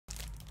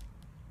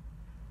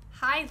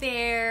Hi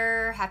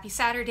there, happy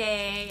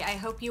Saturday. I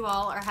hope you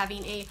all are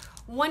having a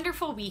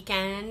wonderful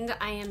weekend.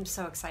 I am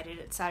so excited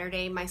it's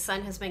Saturday. My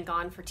son has been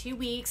gone for 2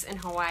 weeks in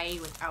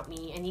Hawaii without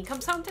me, and he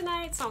comes home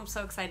tonight, so I'm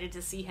so excited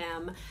to see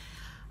him.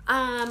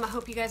 I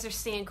hope you guys are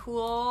staying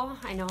cool.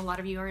 I know a lot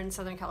of you are in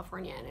Southern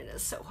California and it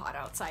is so hot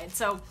outside.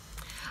 So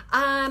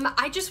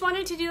I just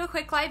wanted to do a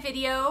quick live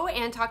video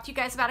and talk to you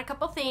guys about a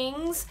couple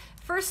things.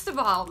 First of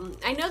all,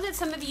 I know that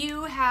some of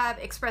you have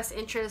expressed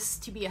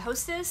interest to be a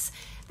hostess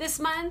this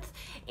month,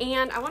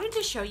 and I wanted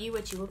to show you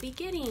what you will be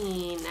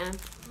getting.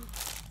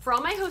 For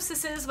all my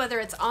hostesses, whether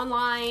it's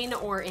online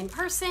or in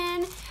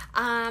person,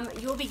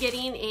 you will be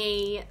getting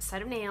a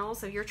set of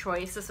nails of your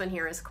choice. This one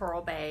here is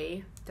Coral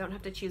Bay. Don't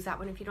have to choose that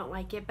one if you don't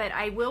like it, but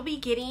I will be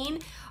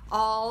getting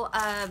all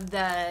of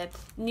the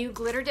new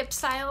glitter dip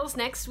styles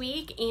next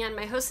week, and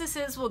my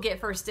hostesses will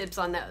get first dibs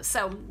on those.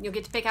 So you'll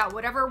get to pick out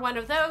whatever one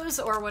of those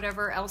or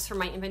whatever else from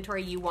my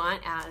inventory you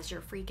want as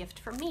your free gift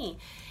from me.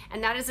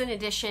 And that is in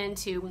addition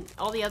to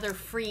all the other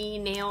free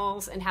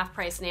nails and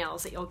half-price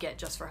nails that you'll get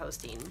just for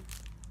hosting.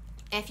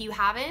 If you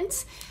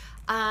haven't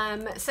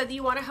said that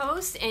you want to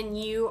host and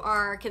you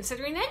are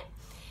considering it,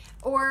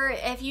 or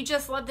if you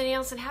just love the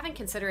nails and haven't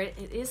considered it,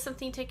 it is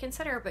something to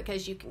consider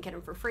because you can get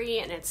them for free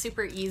and it's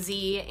super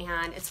easy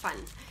and it's fun.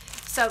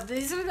 So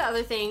these are the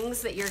other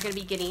things that you're going to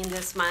be getting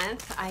this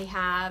month. I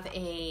have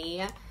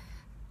a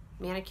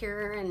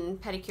manicure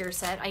and pedicure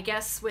set. I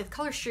guess with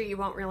Color Street you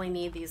won't really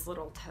need these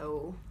little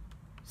toe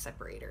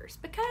separators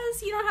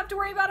because you don't have to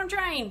worry about them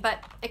drying,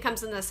 but it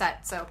comes in the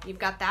set, so you've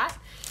got that.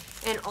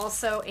 And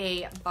also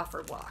a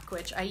buffer block,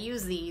 which I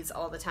use these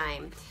all the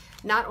time.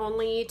 Not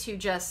only to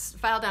just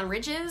file down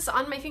ridges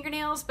on my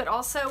fingernails, but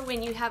also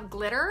when you have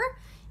glitter,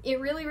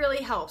 it really,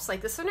 really helps. Like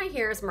this one right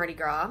here is Mardi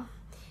Gras.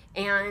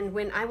 And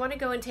when I want to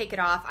go and take it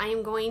off, I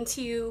am going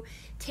to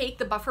take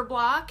the buffer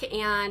block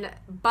and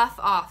buff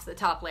off the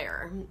top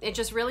layer. It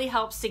just really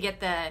helps to get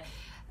the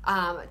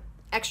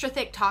extra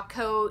thick top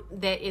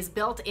coat that is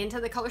built into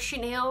the Color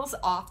Street nails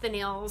off the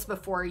nails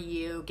before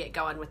you get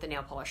going with the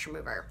nail polish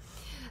remover.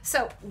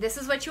 So this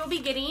is what you'll be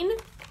getting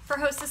for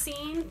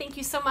hostessing. Thank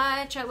you so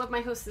much. I love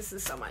my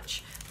hostesses so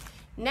much.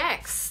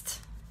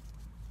 Next,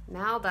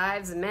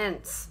 Maldives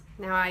mints.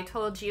 Now I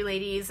told you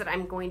ladies that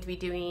I'm going to be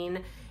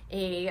doing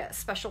a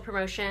special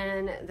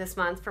promotion this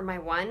month for my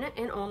one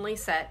and only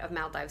set of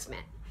Maldives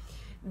mint.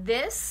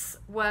 This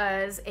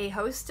was a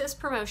hostess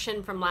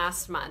promotion from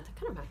last month. It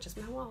kind of matches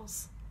my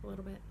walls a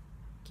little bit.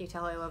 Can you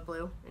tell I love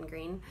blue and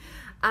green?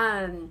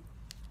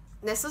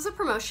 This was a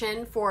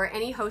promotion for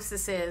any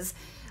hostesses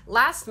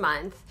last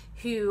month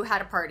who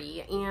had a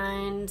party,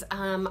 and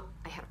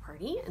I had a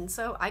party, and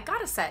so I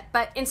got a set,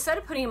 but instead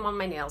of putting them on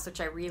my nails,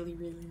 which I really,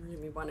 really,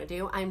 really want to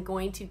do, I'm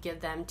going to give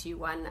them to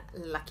one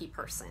lucky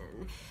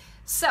person.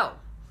 So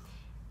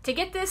to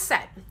get this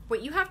set,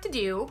 what you have to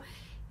do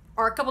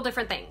are a couple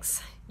different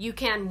things. You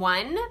can,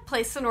 one,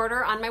 place an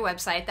order on my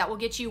website. That will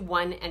get you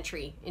one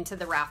entry into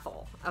the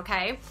raffle,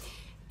 okay?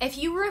 If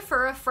you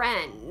refer a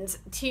friend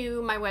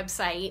to my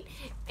website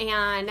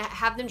and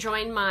have them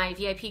join my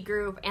VIP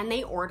group and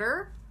they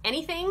order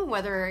anything,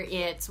 whether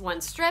it's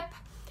one strip,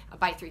 a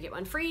buy three, get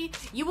one free,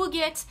 you will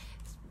get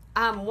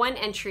two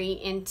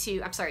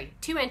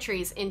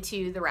entries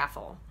into the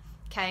raffle,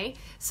 okay?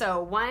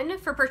 So one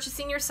for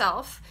purchasing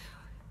yourself,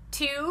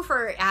 two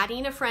for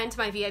adding a friend to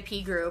my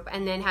VIP group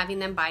and then having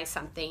them buy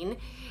something.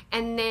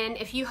 And then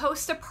if you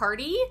host a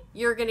party,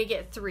 you're gonna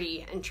get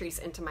 3 entries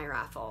into my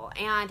raffle.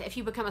 And if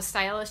you become a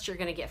stylist, you're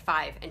gonna get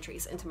 5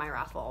 entries into my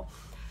raffle.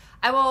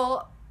 I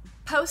will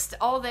post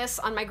all this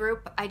on my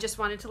group. I just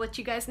wanted to let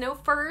you guys know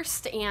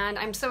first, and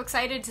I'm so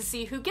excited to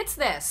see who gets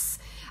this.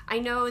 I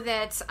know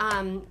that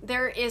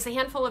there is a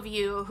handful of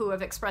you who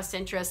have expressed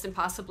interest in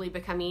possibly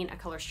becoming a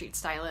Color Street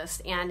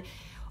stylist, and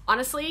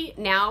honestly,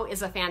 now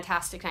is a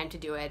fantastic time to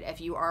do it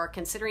if you are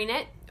considering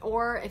it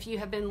or if you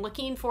have been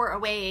looking for a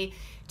way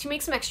to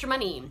make some extra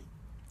money.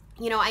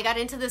 You know, I got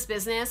into this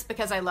business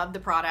because I love the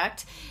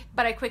product,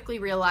 but I quickly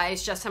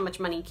realized just how much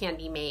money can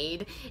be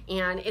made,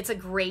 and it's a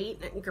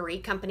great,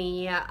 great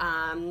company,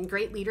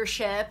 great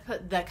leadership.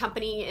 The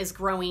company is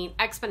growing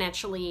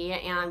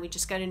exponentially, and we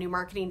just got a new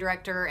marketing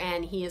director,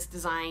 and he has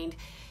designed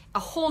a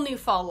whole new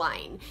fall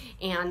line,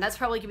 and that's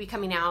probably gonna be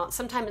coming out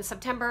sometime in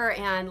September.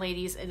 And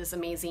ladies, it is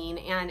amazing.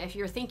 And if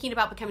you're thinking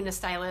about becoming a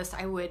stylist,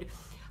 I would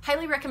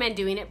highly recommend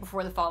doing it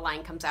before the fall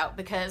line comes out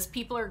because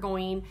people are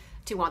going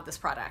to want this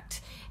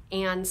product.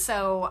 And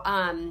so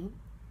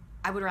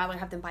I would rather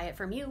have them buy it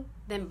from you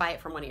than buy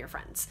it from one of your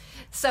friends.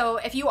 So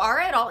if you are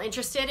at all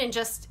interested in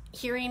just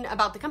hearing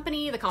about the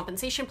company, the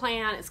compensation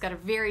plan, it's got a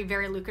very,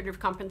 very lucrative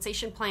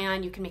compensation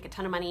plan. You can make a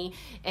ton of money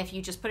if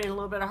you just put in a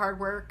little bit of hard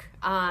work.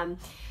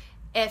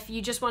 If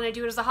you just want to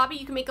do it as a hobby,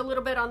 you can make a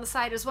little bit on the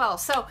side as well.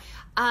 So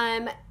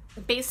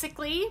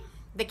basically,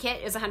 the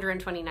kit is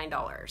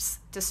 $129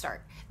 to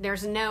start.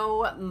 There's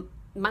no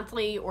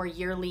monthly or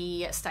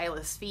yearly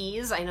stylist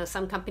fees. I know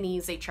some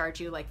companies, they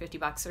charge you like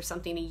 $50 or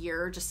something a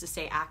year just to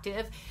stay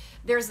active.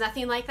 There's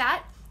nothing like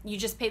that. You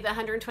just pay the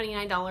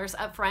 $129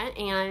 up front,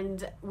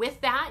 and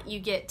with that, you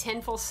get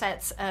 10 full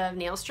sets of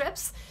nail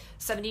strips,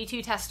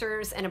 72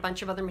 testers, and a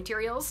bunch of other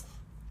materials.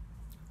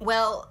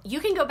 Well,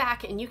 you can go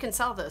back and you can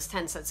sell those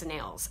 10 sets of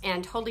nails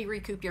and totally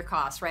recoup your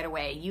costs right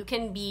away. You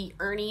can be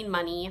earning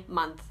money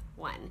month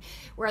one.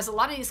 Whereas a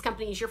lot of these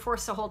companies, you're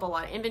forced to hold a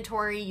lot of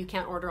inventory. You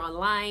can't order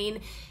online.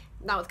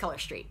 Not with Color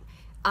Street.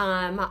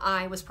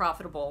 I was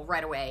profitable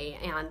right away,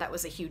 and that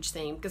was a huge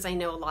thing because I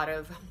know a lot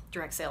of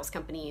direct sales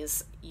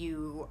companies,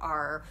 you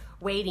are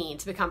waiting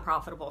to become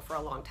profitable for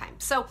a long time.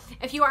 So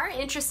if you are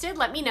interested,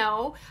 let me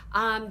know.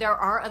 There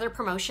are other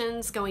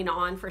promotions going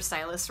on for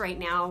stylists right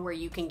now where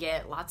you can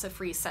get lots of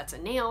free sets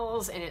of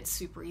nails, and it's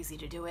super easy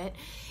to do it.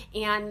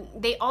 And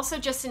they also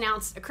just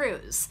announced a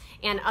cruise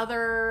and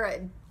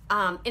other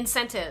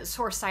incentives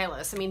for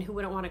stylists. I mean, who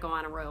wouldn't want to go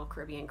on a Royal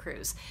Caribbean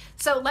cruise?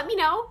 So let me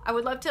know. I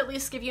would love to at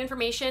least give you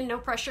information. No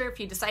pressure. If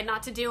you decide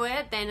not to do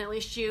it, then at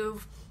least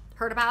you've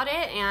heard about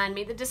it and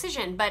made the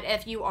decision. But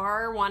if you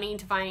are wanting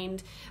to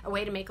find a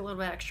way to make a little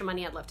bit extra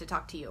money, I'd love to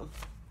talk to you.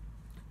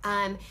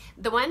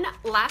 The one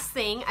last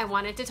thing I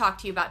wanted to talk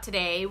to you about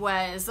today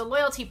was the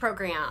loyalty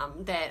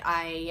program that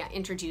I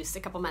introduced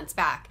a couple months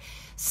back.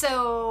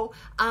 So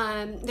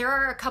there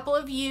are a couple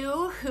of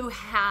you who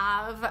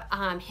have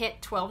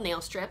hit 12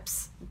 nail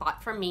strips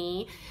bought from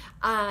me.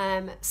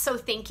 So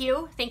thank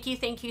you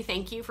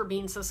for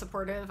being so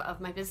supportive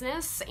of my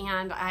business.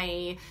 And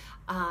I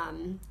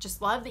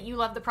just love that you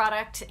love the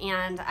product,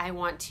 and I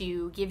want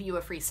to give you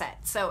a free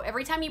set. So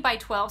every time you buy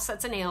 12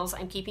 sets of nails,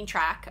 I'm keeping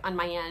track on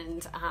my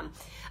end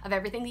of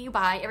everything that you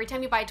buy. Every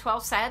time you buy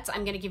 12 sets,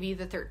 I'm going to give you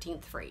the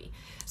 13th free.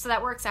 So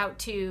that works out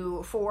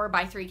to 4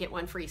 buy 3 get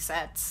 1 free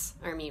sets.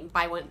 Or I mean,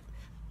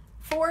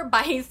 4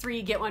 buy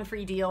 3 get 1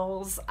 free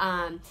deals,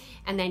 and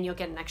then you'll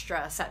get an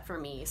extra set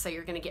from me. So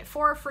you're going to get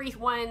 4 free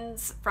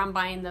ones from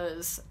buying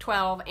those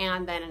 12,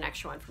 and then an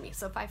extra one from me.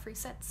 So 5 free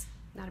sets.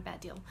 Not a bad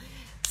deal.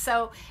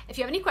 So if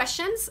you have any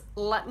questions,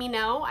 let me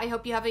know. I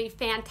hope you have a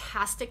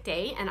fantastic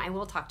day, and I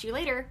will talk to you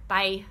later.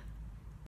 Bye.